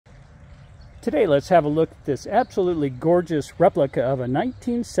Today, let's have a look at this absolutely gorgeous replica of a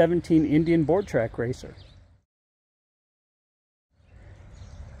 1917 Indian board track racer.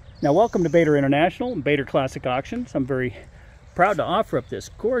 Now, welcome to Bader International and Bader Classic Auctions. I'm very proud to offer up this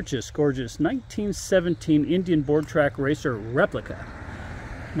gorgeous 1917 Indian board track racer replica.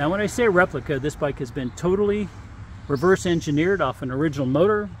 Now, when I say replica, this bike has been totally reverse engineered off an original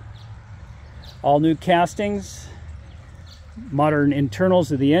motor, all new castings, modern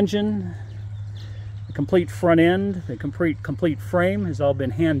internals of the engine. The complete front end, the complete frame has all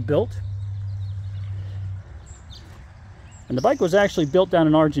been hand built. And the bike was actually built down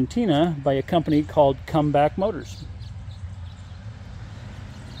in Argentina by a company called Comeback Motors.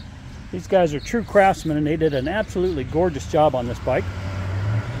 These guys are true craftsmen and they did an absolutely gorgeous job on this bike.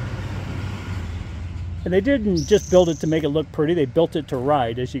 And they didn't just build it to make it look pretty, they built it to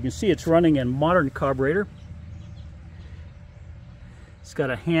ride. As you can see, it's running a modern carburetor. It's got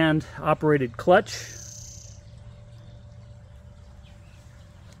a hand operated clutch.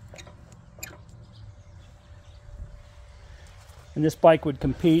 And this bike would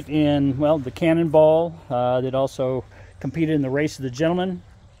compete in, well, the Cannonball. They'd also competed in the Race of the Gentleman.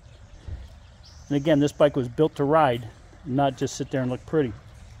 And again, this bike was built to ride, not just sit there and look pretty.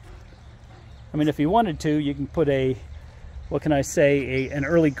 I mean, if you wanted to, you can put a, what can I say, an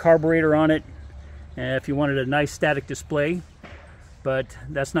early carburetor on it, if you wanted a nice static display. But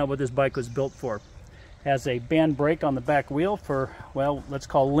that's not what this bike was built for. It has a band brake on the back wheel for, well, let's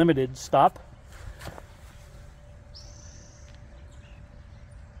call limited stop.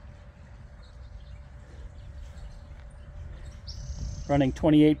 Running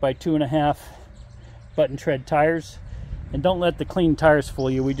 28 by 2.5 button tread tires. And don't let the clean tires fool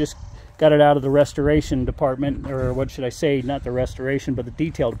you. We just got it out of the restoration department, or what should I say, not the restoration, but the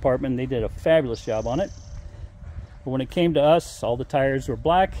detail department. They did a fabulous job on it. But when it came to us, all the tires were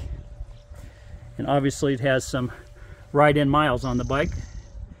black. And obviously it has some ride-in miles on the bike.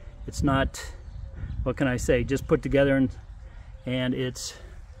 It's not, what can I say, just put together and it's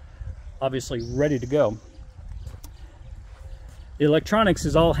obviously ready to go. The electronics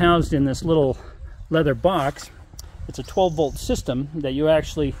is all housed in this little leather box. It's a 12-volt system that you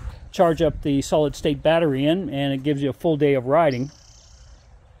actually charge up the solid-state battery in, and it gives you a full day of riding.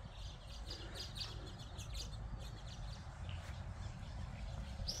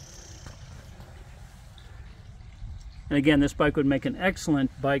 And again, this bike would make an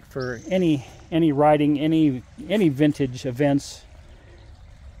excellent bike for any riding, any vintage events.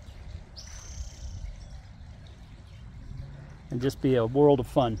 And just be a world of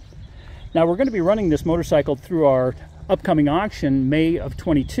fun. Now, we're going to be running this motorcycle through our upcoming auction May of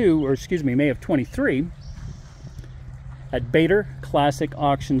 23 at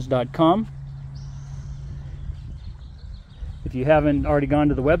BaderClassicAuctions.com. If you haven't already gone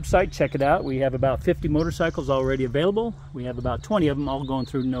to the website, check it out. We have about 50 motorcycles already available. We have about 20 of them all going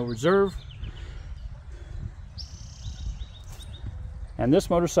through no reserve. And this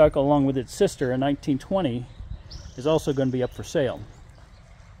motorcycle, along with its sister, a 1920, is also going to be up for sale.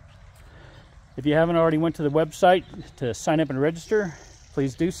 If you haven't already went to the website to sign up and register,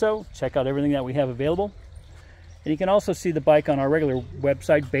 please do so. Check out everything that we have available. And you can also see the bike on our regular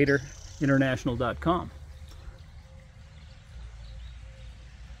website, BaderInternational.com.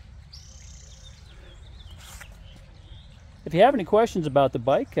 If you have any questions about the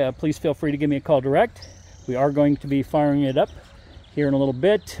bike, please feel free to give me a call direct. We are going to be firing it up here in a little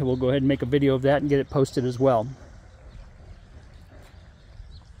bit. We'll go ahead and make a video of that and get it posted as well.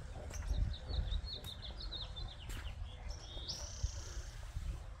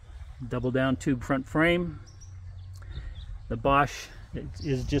 Double down tube front frame. The Bosch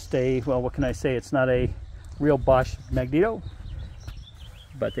is just a, well, what can I say, it's not a real Bosch Magneto,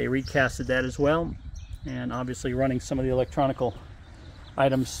 but they recasted that as well, and obviously running some of the electronical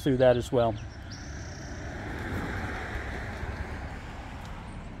items through that as well.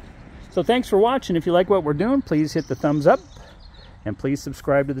 So thanks for watching. If you like what we're doing, please hit the thumbs up and please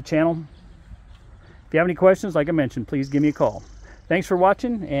subscribe to the channel. If you have any questions, like I mentioned, please give me a call. Thanks for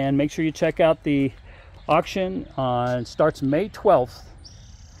watching, and make sure you check out the auction starts May 12th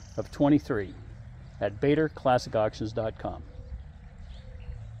of 23 at BaderClassicAuctions.com.